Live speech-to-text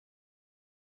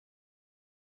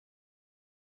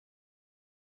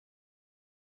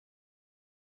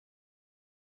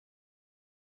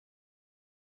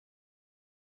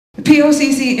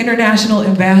POCC International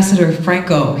Ambassador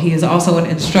Franco. He is also an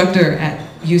instructor at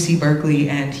UC Berkeley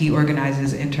and he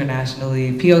organizes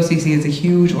internationally. POCC is a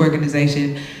huge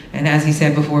organization, and as he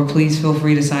said before, please feel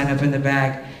free to sign up in the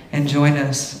back and join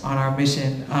us on our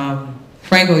mission.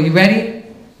 Franco, you ready?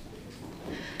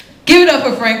 Give it up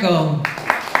for Franco.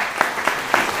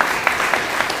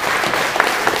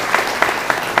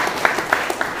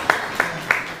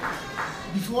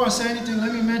 Before I say anything,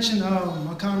 let me mention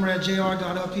my comrade JR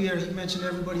got up here. He mentioned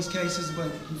everybody's cases,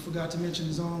 but he forgot to mention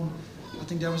his own. I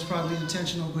think that was probably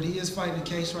intentional, but he is fighting a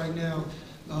case right now.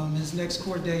 His next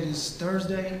court date is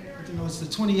Thursday. I think it's the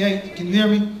 28th. Can you hear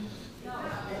me?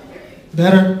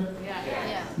 Better?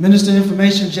 Yeah. Minister of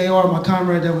Information, JR, my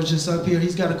comrade that was just up here,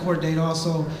 he's got a court date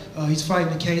also. He's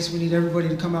fighting a case. We need everybody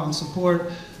to come out and support.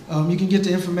 You can get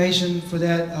the information for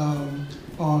that on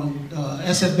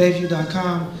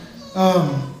sfbayview.com.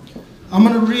 I'm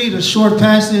going to read a short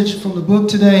passage from the book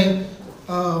today,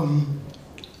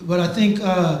 but I think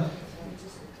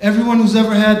everyone who's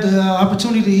ever had the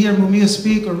opportunity to hear Mumia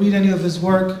speak or read any of his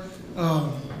work,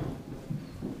 all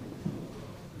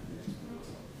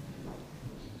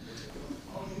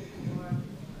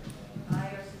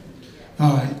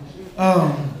right.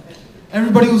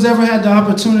 Everybody who's ever had the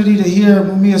opportunity to hear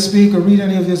Mumia speak or read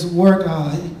any of his work,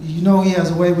 you know he has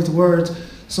a way with words.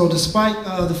 So despite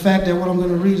the fact that what I'm going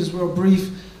to read is real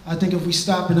brief, I think if we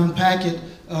stop and unpack it,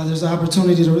 there's an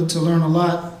opportunity to learn a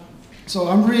lot. So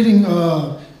I'm reading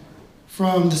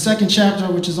from the second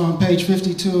chapter, which is on page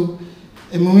 52.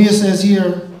 And Mumia says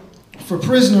here, for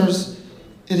prisoners,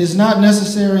 it is not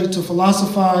necessary to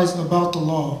philosophize about the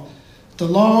law. The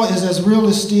law is as real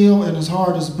as steel and as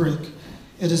hard as brick.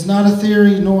 It is not a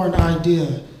theory nor an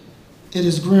idea. It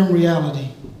is grim reality.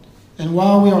 And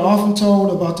while we are often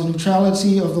told about the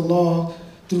neutrality of the law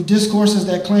through discourses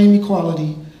that claim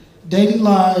equality, daily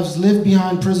lives lived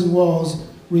behind prison walls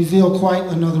reveal quite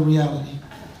another reality.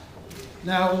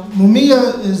 Now,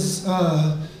 Mumia is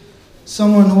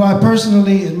someone who I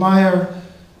personally admire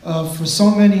for so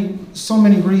many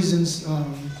reasons.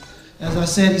 As I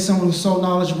said, he's someone who's so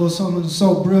knowledgeable, someone who's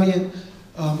so brilliant.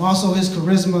 Also his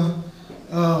charisma.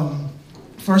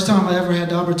 First time I ever had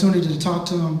the opportunity to talk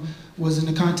to him was in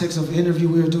the context of an interview.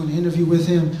 We were doing an interview with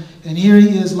him, and here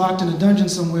he is locked in a dungeon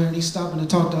somewhere, and he's stopping to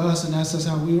talk to us and asked us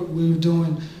how we were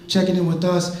doing, checking in with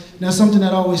us. And that's something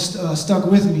that always stuck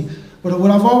with me. But what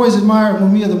I've always admired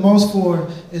Mumia the most for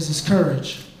is his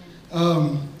courage.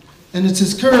 And it's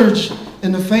his courage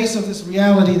in the face of this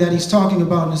reality that he's talking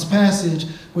about in this passage,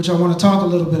 which I want to talk a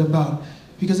little bit about.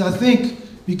 Because I think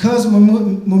because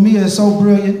Mumia is so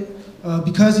brilliant,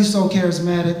 because he's so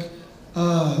charismatic,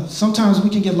 sometimes we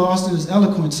can get lost in his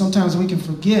eloquence. Sometimes we can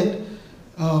forget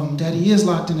that he is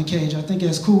locked in a cage. I think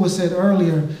as Kuwa said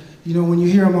earlier, you know, when you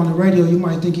hear him on the radio, you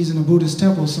might think he's in a Buddhist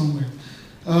temple somewhere.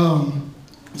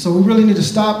 So we really need to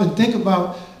stop and think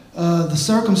about the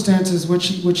circumstances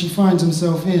which he finds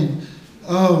himself in.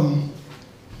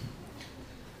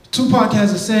 Tupac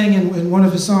has a saying in one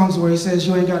of his songs where he says,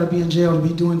 you ain't got to be in jail to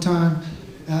be doing time.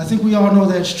 I think we all know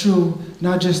that's true,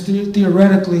 not just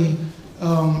theoretically,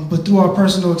 but through our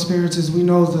personal experiences. We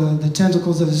know the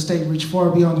tentacles of the state reach far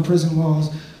beyond the prison walls.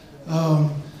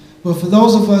 But for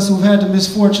those of us who've had the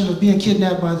misfortune of being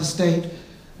kidnapped by the state,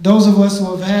 those of us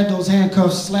who have had those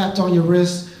handcuffs slapped on your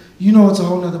wrists, you know it's a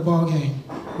whole nother ballgame,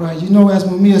 right? You know, as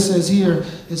Mumia says here,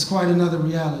 it's quite another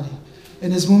reality.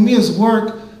 And it's Mumia's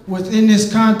work within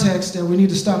this context that we need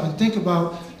to stop and think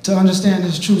about to understand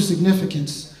its true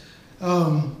significance.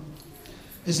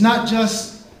 It's not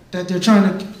just that they're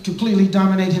trying to completely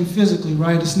dominate him physically,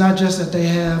 right? It's not just that they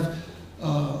have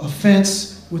a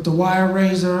fence with the wire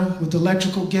razor, with the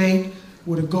electrical gate,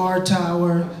 with a guard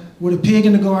tower, with a pig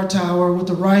in the guard tower, with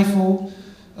the rifle,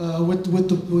 with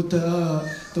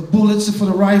the bullets for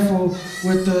the rifle,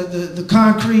 with the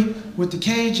concrete, with the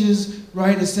cages,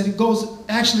 right? It's that it goes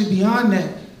actually beyond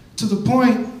that to the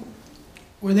point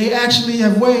where they actually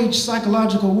have waged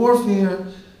psychological warfare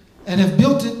and have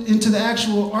built it into the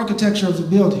actual architecture of the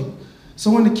building.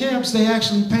 So in the camps, they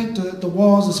actually paint the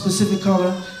walls a specific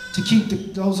color to keep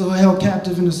those who are held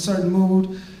captive in a certain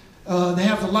mood. They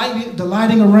have the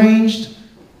lighting arranged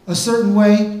a certain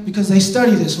way because they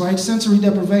study this, right? Sensory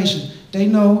deprivation. They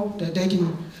know that they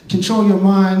can control your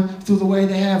mind through the way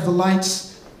they have the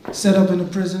lights set up in the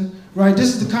prison, right?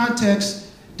 This is the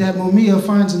context that Mumia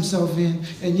finds himself in,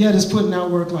 and yet is putting out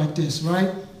work like this,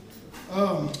 right?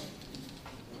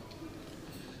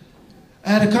 I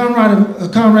had a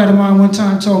comrade of mine one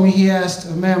time told me, he asked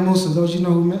Imam Musa, those you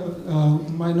know who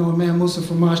might know Imam Musa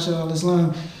from Masha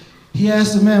al-Islam, he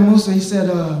asked Imam Musa, he said,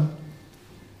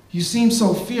 you seem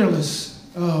so fearless.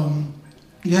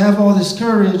 You have all this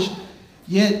courage,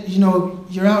 yet, you know,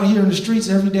 you're out here in the streets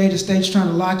every day, the state's trying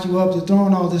to lock you up, they're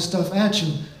throwing all this stuff at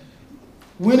you.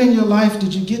 When in your life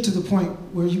did you get to the point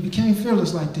where you became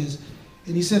fearless like this?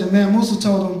 And he said, and man, Musa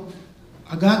told him,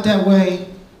 I got that way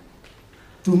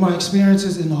through my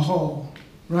experiences in the hole,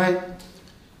 right?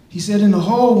 He said in the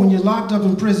hole, when you're locked up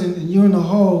in prison and you're in the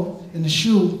hole, in the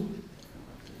shoe,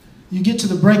 you get to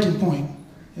the breaking point.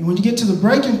 And when you get to the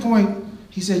breaking point,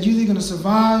 he said, you're either gonna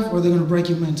survive or they're gonna break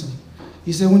you mentally.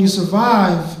 He said, when you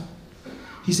survive,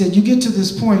 he said, you get to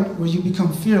this point where you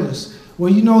become fearless,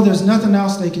 where you know there's nothing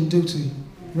else they can do to you,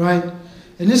 right?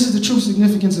 And this is the true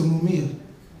significance of Mumia,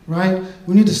 right?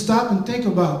 We need to stop and think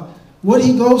about what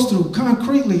he goes through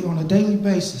concretely on a daily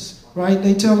basis, right?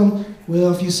 They tell him,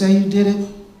 well, if you say you did it,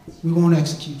 we won't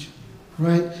execute you,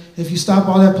 right? If you stop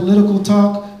all that political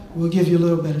talk, we'll give you a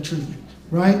little better treatment,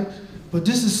 right? But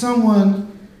this is someone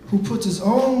who puts his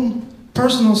own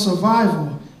personal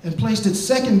survival and placed it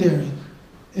secondary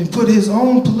and put his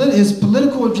own his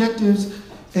political objectives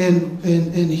and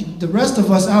the rest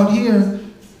of us out here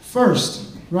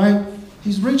first, right?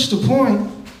 He's reached a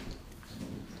point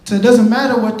so it doesn't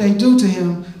matter what they do to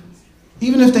him,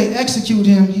 even if they execute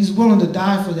him, he's willing to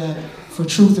die for that, for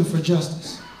truth and for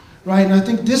justice, right? And I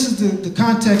think this is the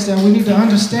context that we need to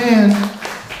understand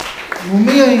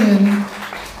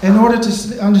Mumia in order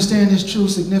to understand his true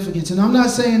significance. And I'm not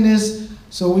saying this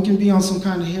so we can be on some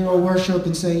kind of hero worship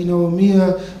and say, you know,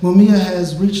 Mumia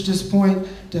has reached this point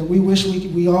that we wish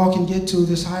we all can get to,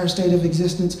 this higher state of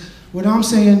existence. What I'm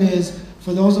saying is,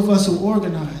 for those of us who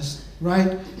organize,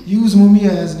 right, use Mumia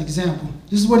as an example.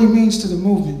 This is what he means to the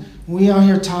movement. When we out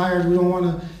here tired, we don't want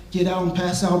to get out and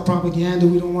pass out propaganda,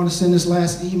 we don't want to send this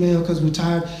last email because we're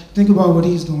tired. Think about what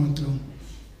he's going through.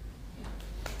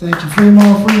 Thank you. Free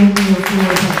Mumia, free Mumia, free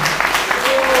Mumia.